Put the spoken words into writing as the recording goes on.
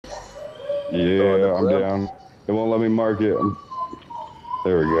Yeah, I'm down. It won't let me mark it.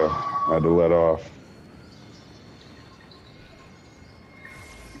 There we go. I had to let off.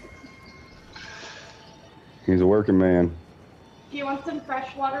 He's a working man. Do you want some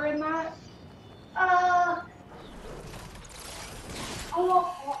fresh water in that?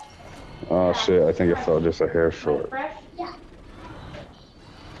 Oh shit, I think it fell just a hair short. Fresh? Yeah.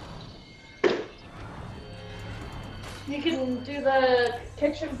 You can do the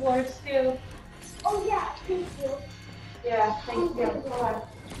kitchen floors too. Oh yeah, thank you. Yeah, thank you.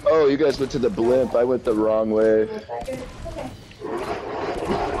 Oh, you guys went to the blimp. I went the wrong way. Okay.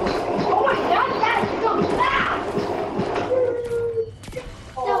 Oh my god, that's so fast!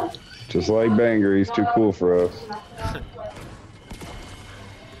 Just like Banger, he's too cool for us.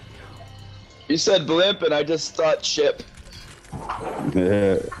 You said blimp and I just thought ship.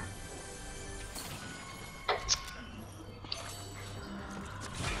 Yeah.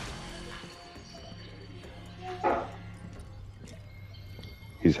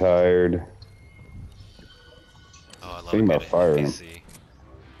 He's hired. Oh, I love Think about firing him.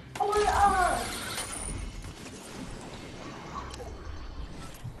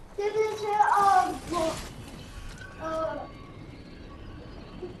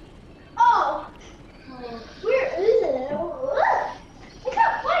 Where is it? I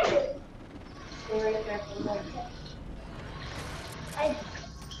can't find it. Stay right there for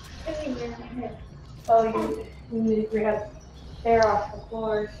a minute. Oh, you need to grab air off the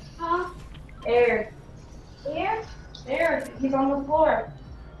floor. Huh? Air. Here? There, he's on the floor.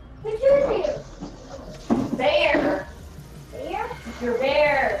 Which is it? There. There? Your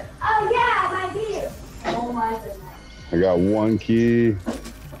bear. Oh yeah, my dear. Oh my goodness. I got one key.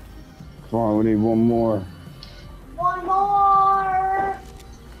 Come on, we need one more. One more.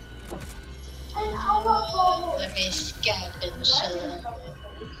 And I'll go. Let me scout and so.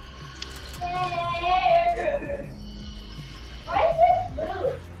 Why does this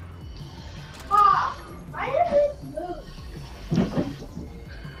move? Mom, why does this move?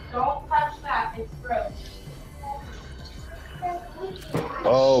 Don't touch that, it's gross.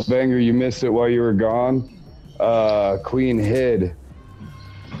 Oh, Banger, you missed it while you were gone. Queen hid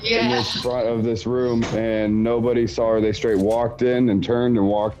in this front of this room and nobody saw her. They straight walked in and turned and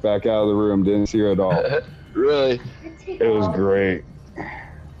walked back out of the room. Didn't see her at all. Really? It was great.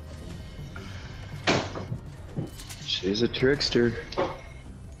 She's a trickster.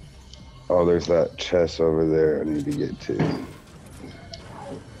 Oh, there's that chest over there I need to get to.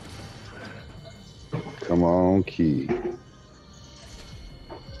 Come on, key.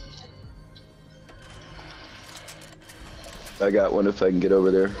 I got one if I can get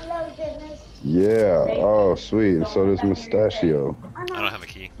over there. Hello, goodness. Yeah. Oh, sweet. And so does Mustachio. I don't have a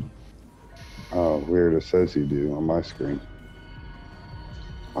key. Oh, weird. It says you do on my screen.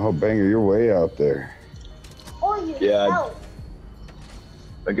 Oh, Banger, you're way out there. Oh, you Yeah. know.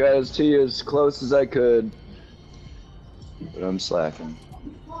 I got as to you as close as I could. But I'm slacking.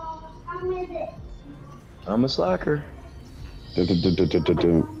 How is it? I'm a slacker.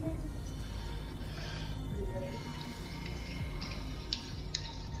 Du-du-du-du-du-du.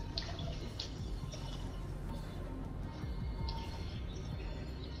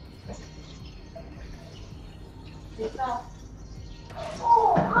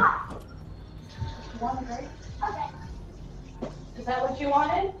 Oh, hot. One, right? Okay. Is that what you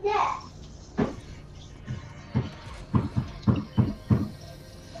wanted? Yeah.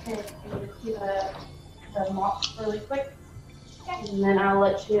 Okay, can you see the mop really quick? And then I'll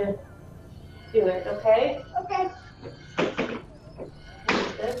let you do it, okay? Okay.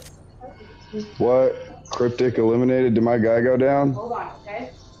 This. What? Cryptic eliminated? Did my guy go down? Hold on,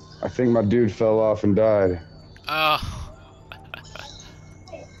 okay? I think my dude fell off and died. Oh.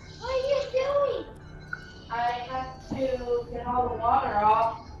 What are you doing? I have to get all the water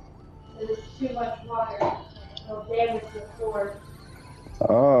off. There's too much water. It'll damage the floor.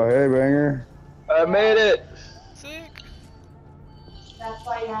 Oh, hey, Banger. I made it. Sick. That's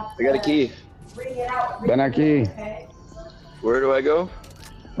why you have I got a key. bring it out. Then a key. Okay? Where do I go?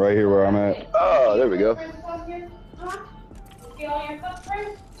 Right here where I'm at. Oh, there we go. Footprints on here? Huh? You see all your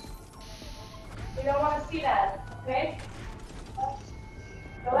footprints? We don't want to see that, okay? Go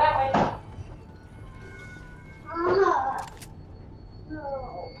that way.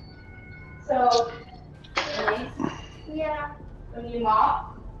 No. So, Elise, Yeah. when you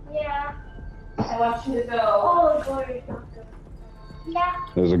mop, Yeah. I want you to go. Oh, glory, doctor. Yeah.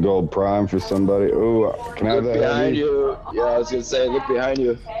 There's a gold prime for somebody. Ooh, can I have Look that behind heavy? you. Yeah, I was gonna say, look behind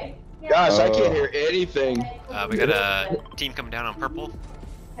you. Okay? Gosh, I can't hear anything. We got a team coming down on purple,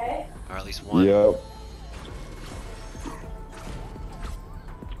 Okay? or at least one. Yep.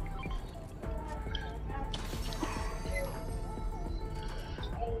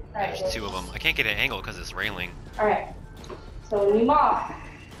 Alright, There's two of them. I can't get an angle because it's railing. Alright. So when you mop,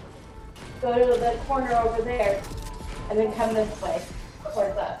 go to the corner over there, and then come this way,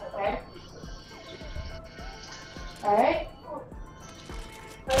 towards us, okay? Alright?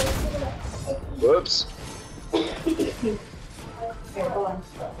 Whoops. Here, go on.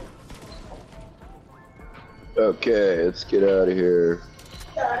 Okay, let's get out of here.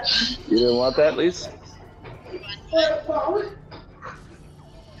 You didn't want that, Lise?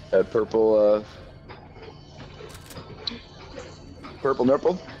 That purple, purple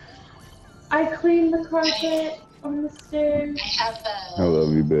nurple? I cleaned the carpet on the stairs. I have I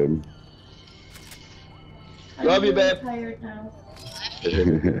love you, babe. Love you, babe. I'm tired now.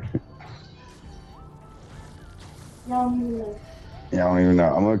 Yeah, I don't even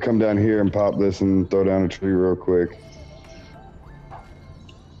know. I'm gonna come down here and pop this and throw down a tree real quick.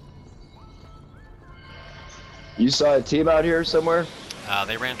 You saw a team out here somewhere?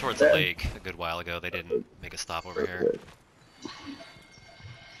 They ran towards the lake a good while ago. They didn't make a stop over here.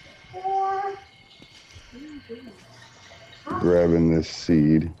 Grabbing this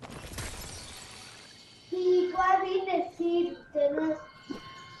seed. He grabbing the seed, Dennis.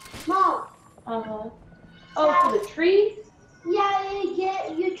 Mom. Uh-huh. Oh, for the trees? Yeah, you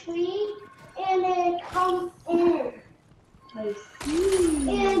get your tree and it comes in. I see.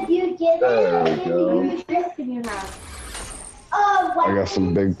 And you get There it we go. and Which trees can you have? I got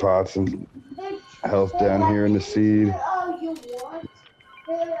some big pots and health down here in the seed. You want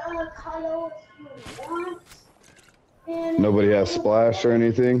the colors you want. And Nobody has splash or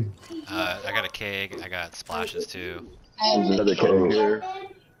anything. I got a keg. I got splashes too. There's another keg here.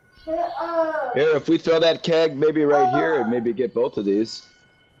 uh, Here, if we throw that keg maybe right here and maybe get both of these.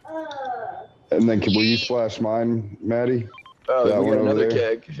 And then will you splash mine, Maddie? Oh, That we one got over another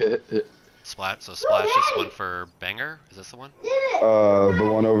there? keg. So splash this one for banger. Is this the one? The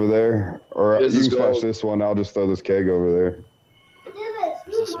one over there, or This you is can splash gold. this one. I'll just throw this keg over there.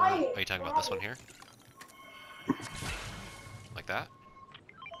 Is this one? Are you talking about this one here? Like that?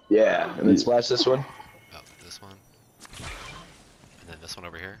 Yeah, and then splash this one. Oh, this one. And then this one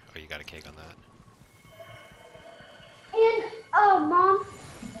over here. Oh, you got a keg on that. And Mom.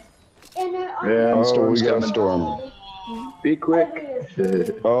 And Yeah, Oh, storm's we got a coming. storm. Be quick.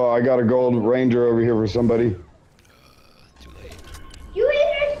 Oh, I got a gold ranger over here for somebody. Too late. You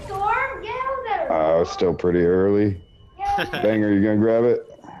in a storm? Get out there. It's still pretty early. Banger, you gonna grab it?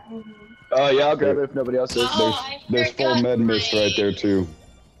 Oh yeah, I'll grab it if nobody else is. Oh, I There's full forgot med mist right there too.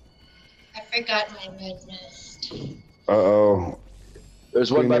 I forgot my med mist. Uh-oh.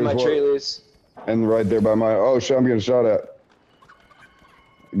 There's one by There's my one. tree, Lise. And right there by my, oh shit, I'm getting shot at.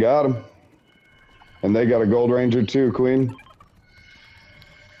 Got him. And they got a gold ranger too, Queen.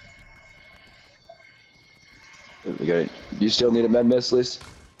 We got it. You still need a med mist, Lise?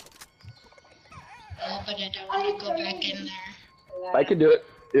 Yeah, but I don't want to go back in there. I can do it.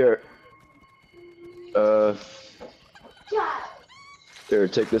 Here. Here,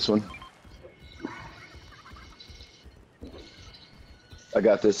 take this one. I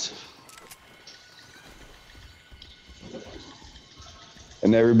got this.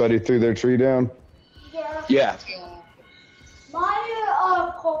 And everybody threw their tree down. Yeah. Yeah. Yeah.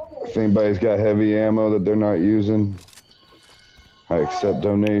 My purple. If anybody's got heavy ammo that they're not using, I accept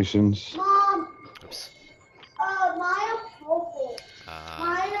donations. Mom. Oops. My purple.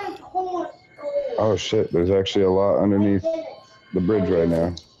 My corn. Oh shit, there's actually a lot underneath the bridge right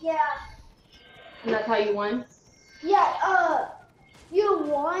now. Yeah. And that's how you won? Yeah, you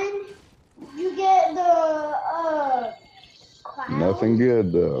won. You get the, clown. Nothing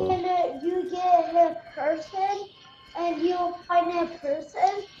good though. And you get a person, and you find a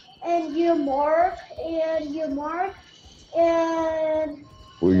person, and you mark, and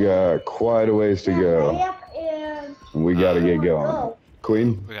We got quite a ways to go. map, and We gotta get going. go.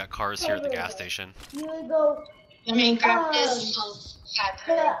 Queen? We got cars here at the gas station. You go Let me grab this health pack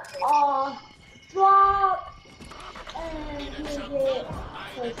to, real quick. drop, and you get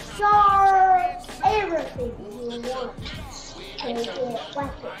the star, everything you want. And you get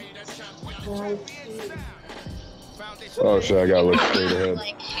weapons. Oh shit, I gotta look straight ahead.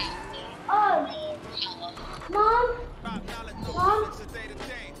 Like, Oh, Mom? Mom?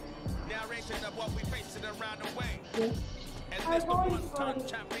 I'm going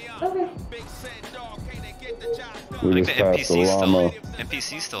to okay. We I think just the passed the NPC's llama.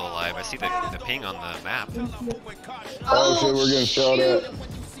 NPC's still alive. I see the ping on the map. Oh shit, we're getting shot at.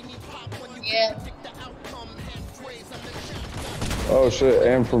 Yeah. Oh shit,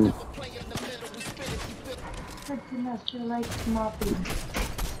 and from I do not feel like mopping.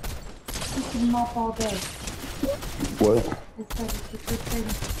 You can mop all day. What? It's like it's a good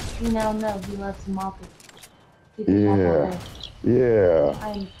thing. You now know he loves mopping. Yeah. Yeah.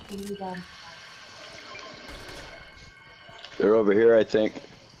 I'm really done. They're over here, I think.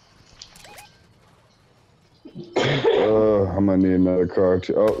 I'm gonna need another car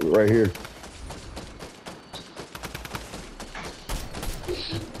too. Oh, right here.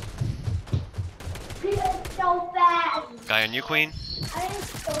 He is so fast. Guy on you, Queen. I am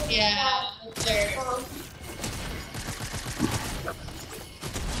so Yeah, they're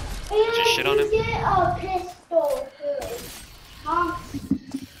And Just shit on him? You get a pistol too. Mom,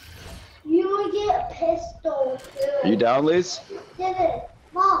 you get a pistol too. Are you down, Lise? Did it.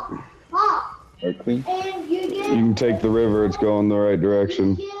 Mom. Or Queen? And you get. You can take the river. It's going the right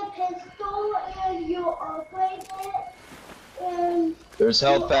direction. You get a pistol and you upgrade it. And There's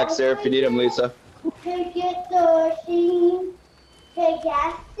health packs there if you need them, Lisa. to get the thing to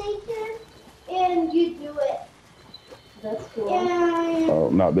gas station, and you do it. That's cool. And Oh,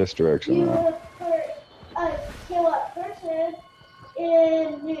 not this direction. you No. kill a person,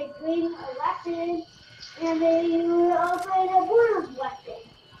 and you green a weapon, and then you upgrade a blue weapon.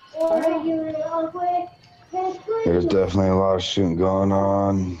 Or you upgrade his green There's definitely a lot of shooting going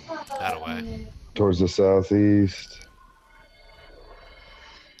on That away. towards the southeast.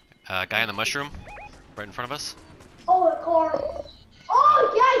 Guy in the mushroom, right in front of us. Oh, a car.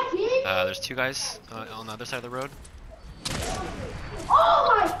 Oh, yeah, I did. There's two guys on the other side of the road.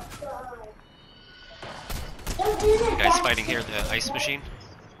 Oh my god. Guys fighting here at the ice machine.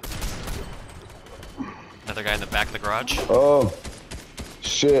 Another guy in the back of the garage. Oh,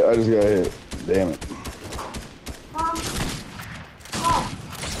 shit! I just got hit. Damn it.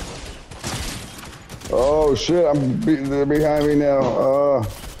 Oh shit! They're behind me now.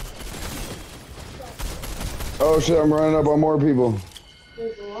 Oh shit! I'm running up on more people. Yeah,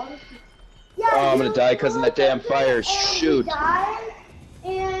 Oh, I'm gonna you die 'cause of that damn kill a fire. person and Shoot. You die,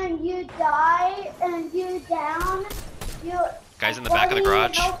 and you die, and you down. You. Guys in the back of the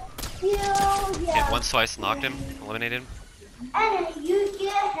garage. You, yeah. Hit once, twice, knocked him, eliminated him. And then you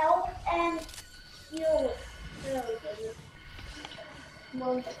get help, and you. I'm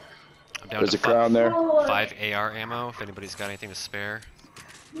down There's to a crown there. 5 AR ammo. If anybody's got anything to spare.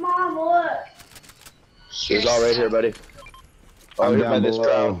 Mom, look. There's all right here, buddy. Oh, I'm here by down this below.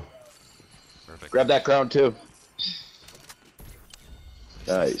 crown. Perfect. Grab that crown too.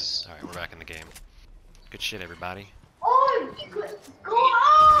 Nice. All right, we're back in the game. Good shit, everybody. Oh, go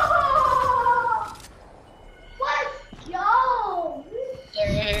on! Let's go!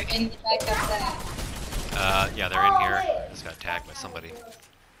 they're in the back of that. Yeah, they're in here. Just got tagged by somebody.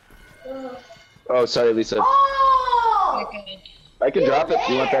 Oh, sorry, Lisa. Oh! We're good. I can drop it.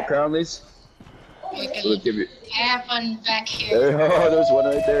 Do you want that crown, Lisa? We're We'll good. give you. I have one back here. There, oh, there's one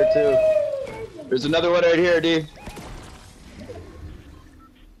right there too. There's another one right here, D.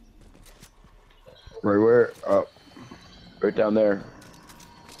 Right where? Oh, Right down there.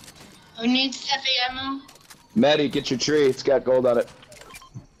 Who needs heavy ammo? Maddie, get your tree. It's got gold on it.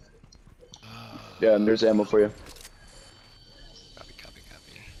 Yeah, and there's ammo for you. Copy, copy,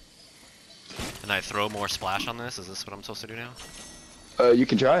 copy. Can I throw more splash on this? Is this what I'm supposed to do now? You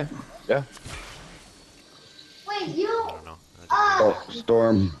can try. Yeah. Wait, you I don't know. oh,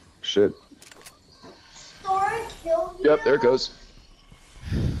 storm. Shit. Storm killed you? Yep, there it goes.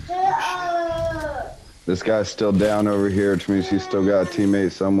 This guy's still down over here, which means he's still got a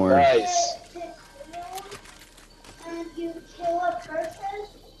teammate somewhere. Nice. And you kill a person,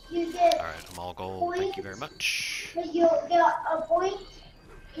 you get Alright, I'm all gold. Thank you very much. you get a point,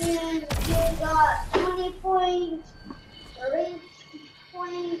 and you got 20 points, 30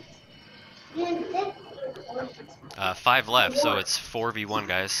 points, and 50 points. 5 left, so it's 4v1,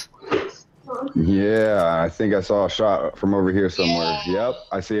 guys. Yeah, I think I saw a shot from over here somewhere. Yeah. Yep,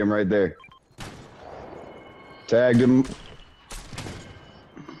 I see him right there. Tagged him.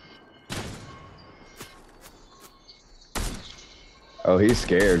 Oh, he's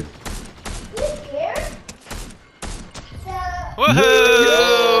scared. You scared?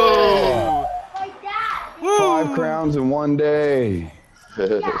 Woohoo! Like that. 5 crowns in one day.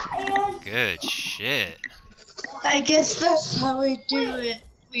 Yeah, and Good shit. I guess that's how we do it.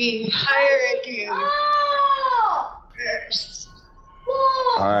 We hire a dude oh! first.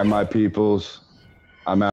 Whoa! All right, my peoples. I'm out.